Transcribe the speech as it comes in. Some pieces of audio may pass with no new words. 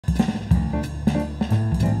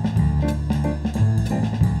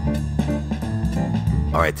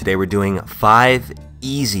Alright, today we're doing 5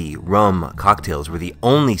 easy rum cocktails where the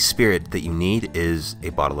only spirit that you need is a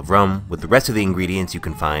bottle of rum with the rest of the ingredients you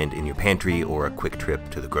can find in your pantry or a quick trip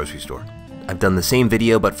to the grocery store. I've done the same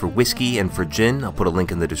video but for whiskey and for gin. I'll put a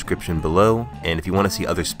link in the description below, and if you want to see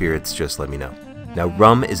other spirits, just let me know. Now,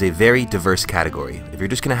 rum is a very diverse category. If you're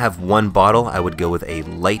just going to have one bottle, I would go with a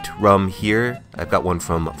light rum here. I've got one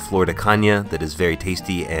from Florida Caña that is very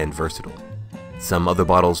tasty and versatile. Some other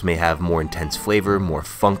bottles may have more intense flavor, more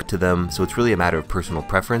funk to them, so it's really a matter of personal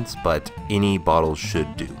preference, but any bottle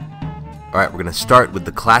should do. Alright, we're going to start with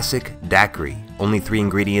the classic Daiquiri. Only 3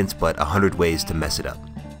 ingredients, but 100 ways to mess it up.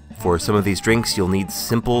 For some of these drinks, you'll need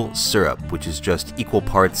simple syrup, which is just equal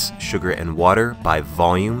parts sugar and water by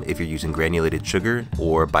volume if you're using granulated sugar,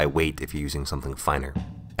 or by weight if you're using something finer.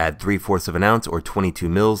 Add 3/4 of an ounce or 22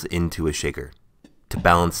 mils into a shaker. To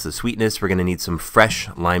balance the sweetness, we're going to need some fresh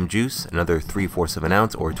lime juice, another 3/4 of an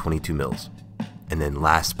ounce or 22 mils. And then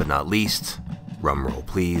last but not least, rum roll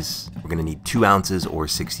please. We're going to need 2 ounces or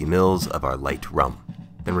 60 mils of our light rum.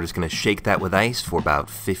 Then we're just going to shake that with ice for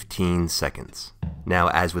about 15 seconds. Now,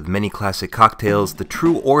 as with many classic cocktails, the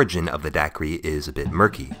true origin of the Daiquiri is a bit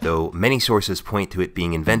murky, though many sources point to it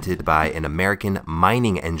being invented by an American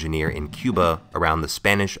mining engineer in Cuba around the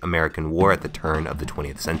Spanish-American War at the turn of the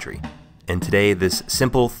 20th century. And today, this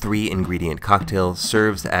simple 3-ingredient cocktail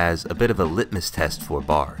serves as a bit of a litmus test for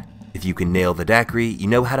bar. If you can nail the Daiquiri, you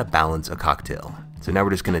know how to balance a cocktail. So now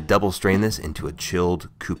we're just going to double strain this into a chilled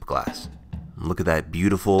coupe glass. Look at that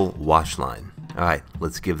beautiful wash line. Alright,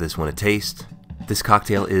 let's give this one a taste. This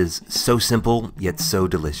cocktail is so simple, yet so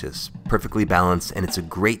delicious. Perfectly balanced, and it's a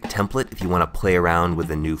great template if you want to play around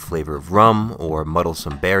with a new flavor of rum, or muddle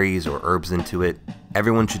some berries or herbs into it.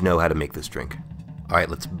 Everyone should know how to make this drink. Alright,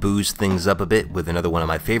 let's booze things up a bit with another one of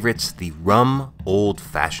my favorites, the Rum Old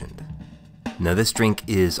Fashioned. Now this drink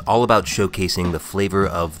is all about showcasing the flavor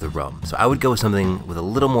of the rum. So I would go with something with a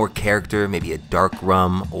little more character, maybe a dark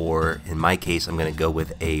rum, or in my case I'm going to go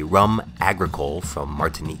with a rum agricole from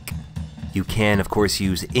Martinique. You can of course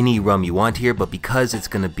use any rum you want here, but because it's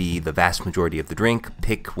going to be the vast majority of the drink,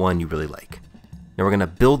 pick one you really like. Now we're going to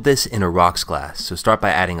build this in a rocks glass, so start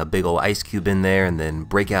by adding a big ol' ice cube in there and then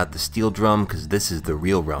break out the steel drum because this is the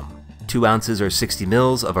real rum. 2 ounces or 60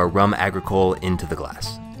 mils of our rum agricole into the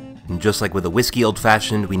glass. And just like with a whiskey old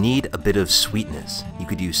fashioned, we need a bit of sweetness. You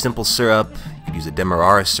could use simple syrup, you could use a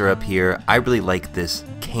demerara syrup here. I really like this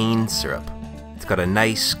cane syrup. It's got a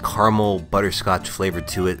nice caramel butterscotch flavor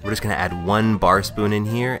to it. We're just going to add 1 bar spoon in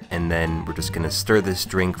here, and then we're just going to stir this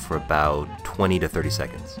drink for about 20 to 30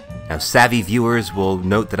 seconds. Now, savvy viewers will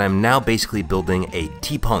note that I'm now basically building a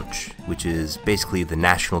tea punch, which is basically the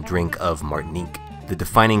national drink of Martinique. The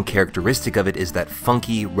defining characteristic of it is that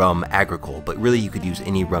funky rum agricole, but really you could use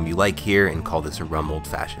any rum you like here and call this a rum old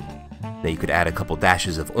fashioned. Now you could add a couple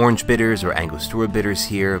dashes of orange bitters or Angostura bitters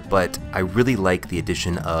here, but I really like the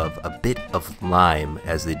addition of a bit of lime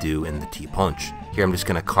as they do in the tea punch. Here I'm just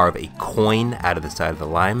going to carve a coin out of the side of the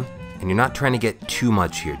lime. And you're not trying to get too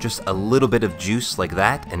much here, just a little bit of juice like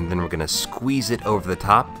that, and then we're going to squeeze it over the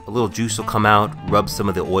top. A little juice will come out, rub some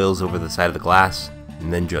of the oils over the side of the glass,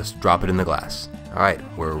 and then just drop it in the glass. Alright,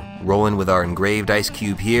 we're rolling with our engraved ice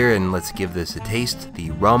cube here, and let's give this a taste. The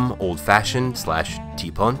Rum Old Fashioned / tea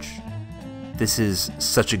punch. This is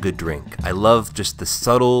such a good drink. I love just the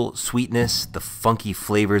subtle sweetness, the funky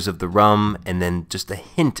flavors of the rum, and then just a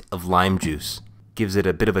hint of lime juice. Gives it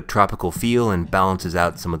a bit of a tropical feel and balances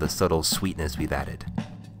out some of the subtle sweetness we've added.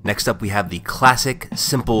 Next up we have the classic,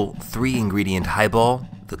 simple 3-ingredient highball,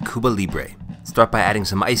 the Cuba Libre. Start by adding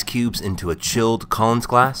some ice cubes into a chilled Collins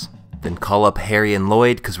glass. Then call up Harry and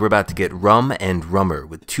Lloyd because we're about to get rum and rummer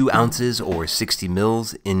with 2 ounces or 60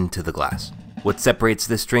 mils into the glass. What separates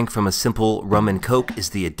this drink from a simple rum and coke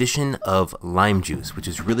is the addition of lime juice, which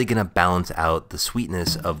is really going to balance out the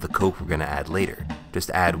sweetness of the coke we're going to add later.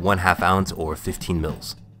 Just add 1/2 ounce or 15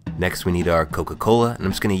 mils. Next we need our Coca-Cola, and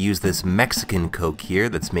I'm just going to use this Mexican Coke here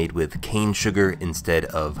that's made with cane sugar instead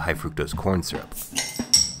of high fructose corn syrup.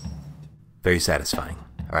 Very satisfying.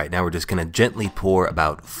 Alright, now we're just going to gently pour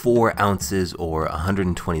about 4 ounces or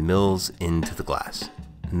 120 mils into the glass.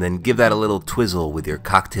 And then give that a little twizzle with your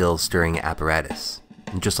cocktail stirring apparatus.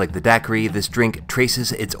 And just like the Daiquiri, this drink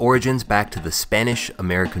traces its origins back to the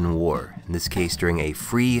Spanish-American War, in this case during a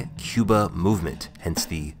free Cuba movement, hence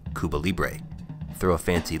the Cuba Libre. Throw a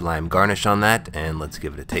fancy lime garnish on that, and let's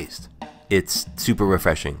give it a taste. It's super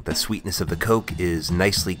refreshing. The sweetness of the Coke is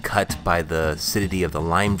nicely cut by the acidity of the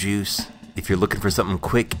lime juice. If you're looking for something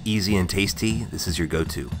quick, easy, and tasty, this is your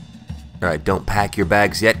go-to. Alright, don't pack your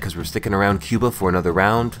bags yet because we're sticking around Cuba for another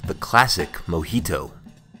round. The classic Mojito.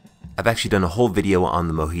 I've actually done a whole video on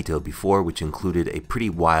the Mojito before, which included a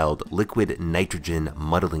pretty wild liquid nitrogen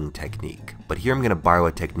muddling technique. But here I'm going to borrow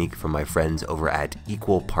a technique from my friends over at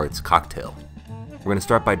Equal Parts Cocktail. We're going to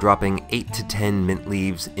start by dropping 8 to 10 mint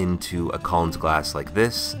leaves into a Collins glass like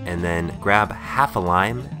this, and then grab half a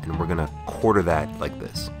lime, and we're going to quarter that like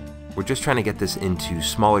this. We're just trying to get this into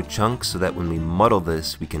smaller chunks so that when we muddle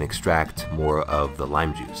this, we can extract more of the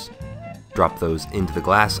lime juice. Drop those into the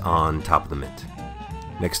glass on top of the mint.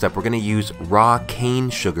 Next up, we're going to use raw cane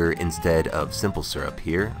sugar instead of simple syrup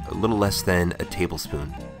here, a little less than a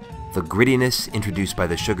tablespoon. The grittiness introduced by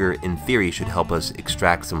the sugar, in theory, should help us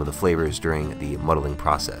extract some of the flavors during the muddling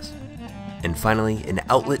process. And finally, an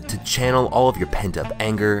outlet to channel all of your pent-up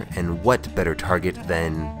anger, and what better target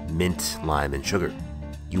than mint, lime, and sugar.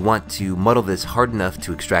 You want to muddle this hard enough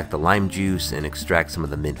to extract the lime juice and extract some of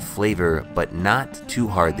the mint flavor, but not too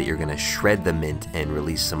hard that you're going to shred the mint and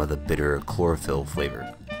release some of the bitter chlorophyll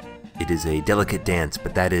flavor. It is a delicate dance,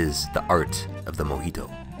 but that is the art of the Mojito.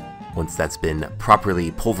 Once that's been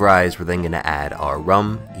properly pulverized, we're then going to add our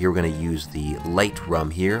rum. Here we're going to use the light rum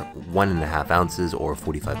here, 1.5 ounces or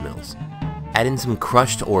 45 mils. Add in some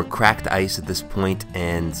crushed or cracked ice at this point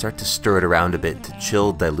and start to stir it around a bit to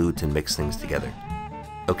chill, dilute, and mix things together.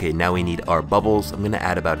 Okay, now we need our bubbles. I'm going to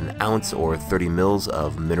add about an ounce or 30 mils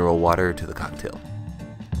of mineral water to the cocktail.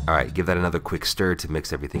 Alright, give that another quick stir to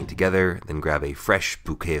mix everything together, then grab a fresh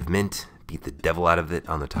bouquet of mint, beat the devil out of it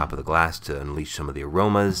on the top of the glass to unleash some of the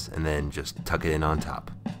aromas, and then just tuck it in on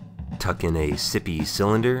top. Tuck in a sippy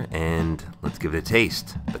cylinder, and let's give it a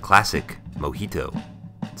taste. The classic Mojito.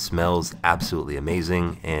 It smells absolutely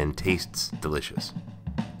amazing and tastes delicious.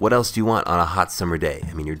 What else do you want on a hot summer day?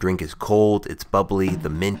 I mean, your drink is cold, it's bubbly, the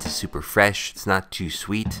mint is super fresh, it's not too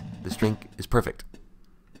sweet. This drink is perfect.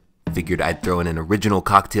 Figured I'd throw in an original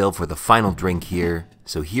cocktail for the final drink here.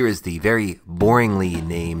 So here is the very boringly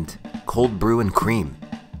named Cold Brew and Cream.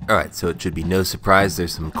 Alright, so it should be no surprise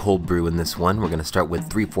there's some cold brew in this one. We're going to start with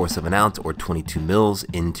 3/4 of an ounce or 22 mils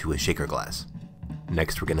into a shaker glass.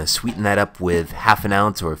 Next we're going to sweeten that up with 1/2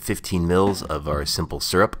 ounce or 15 mils of our simple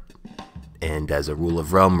syrup. And as a rule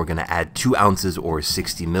of rum, we're going to add 2 ounces or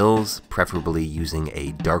 60 mils, preferably using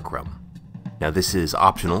a dark rum. Now this is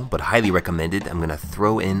optional, but highly recommended. I'm going to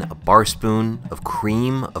throw in a bar spoon of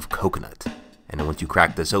cream of coconut. And then once you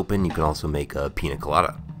crack this open, you can also make a pina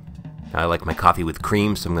colada. Now I like my coffee with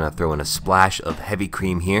cream, so I'm going to throw in a splash of heavy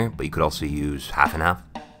cream here, but you could also use 1/2 and 1/2.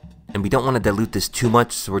 And we don't want to dilute this too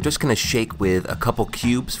much, so we're just going to shake with a couple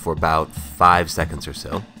cubes for about 5 seconds or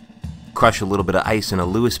so. Crush a little bit of ice in a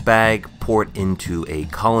Lewis bag, pour it into a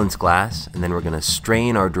Collins glass, and then we're going to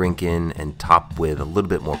strain our drink in and top with a little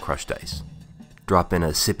bit more crushed ice. Drop in a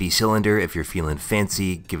sippy cylinder if you're feeling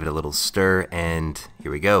fancy, give it a little stir, and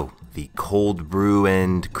here we go, the cold brew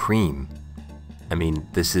and cream. I mean,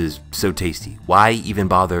 this is so tasty. Why even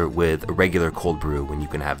bother with a regular cold brew when you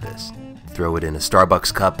can have this? Throw it in a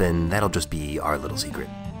Starbucks cup and that'll just be our little secret.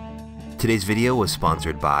 Today's video was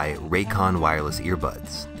sponsored by Raycon wireless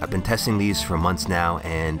earbuds. I've been testing these for months now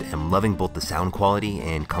and am loving both the sound quality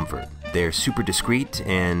and comfort. They're super discreet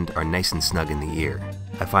and are nice and snug in the ear.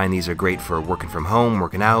 I find these are great for working from home,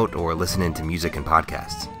 working out, or listening to music and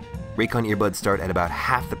podcasts. Raycon earbuds start at about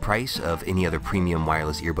half the price of any other premium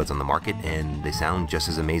wireless earbuds on the market, and they sound just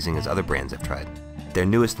as amazing as other brands I've tried. Their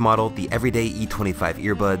newest model, the Everyday E25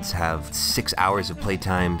 earbuds, have 6 hours of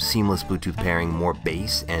playtime, seamless Bluetooth pairing, more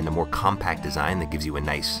bass, and a more compact design that gives you a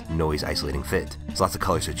nice noise-isolating fit. There's lots of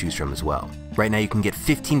colors to choose from as well. Right now you can get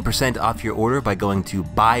 15% off your order by going to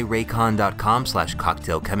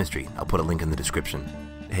buyraycon.com/cocktailchemistry. I'll put a link in the description.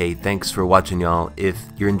 Hey, thanks for watching, y'all. If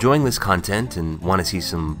you're enjoying this content and want to see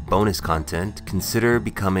some bonus content, consider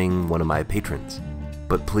becoming one of my patrons.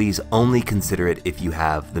 But please only consider it if you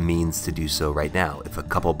have the means to do so right now. If a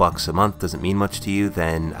couple bucks a month doesn't mean much to you,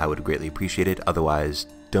 then I would greatly appreciate it. Otherwise,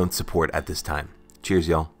 don't support at this time. Cheers,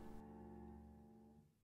 y'all.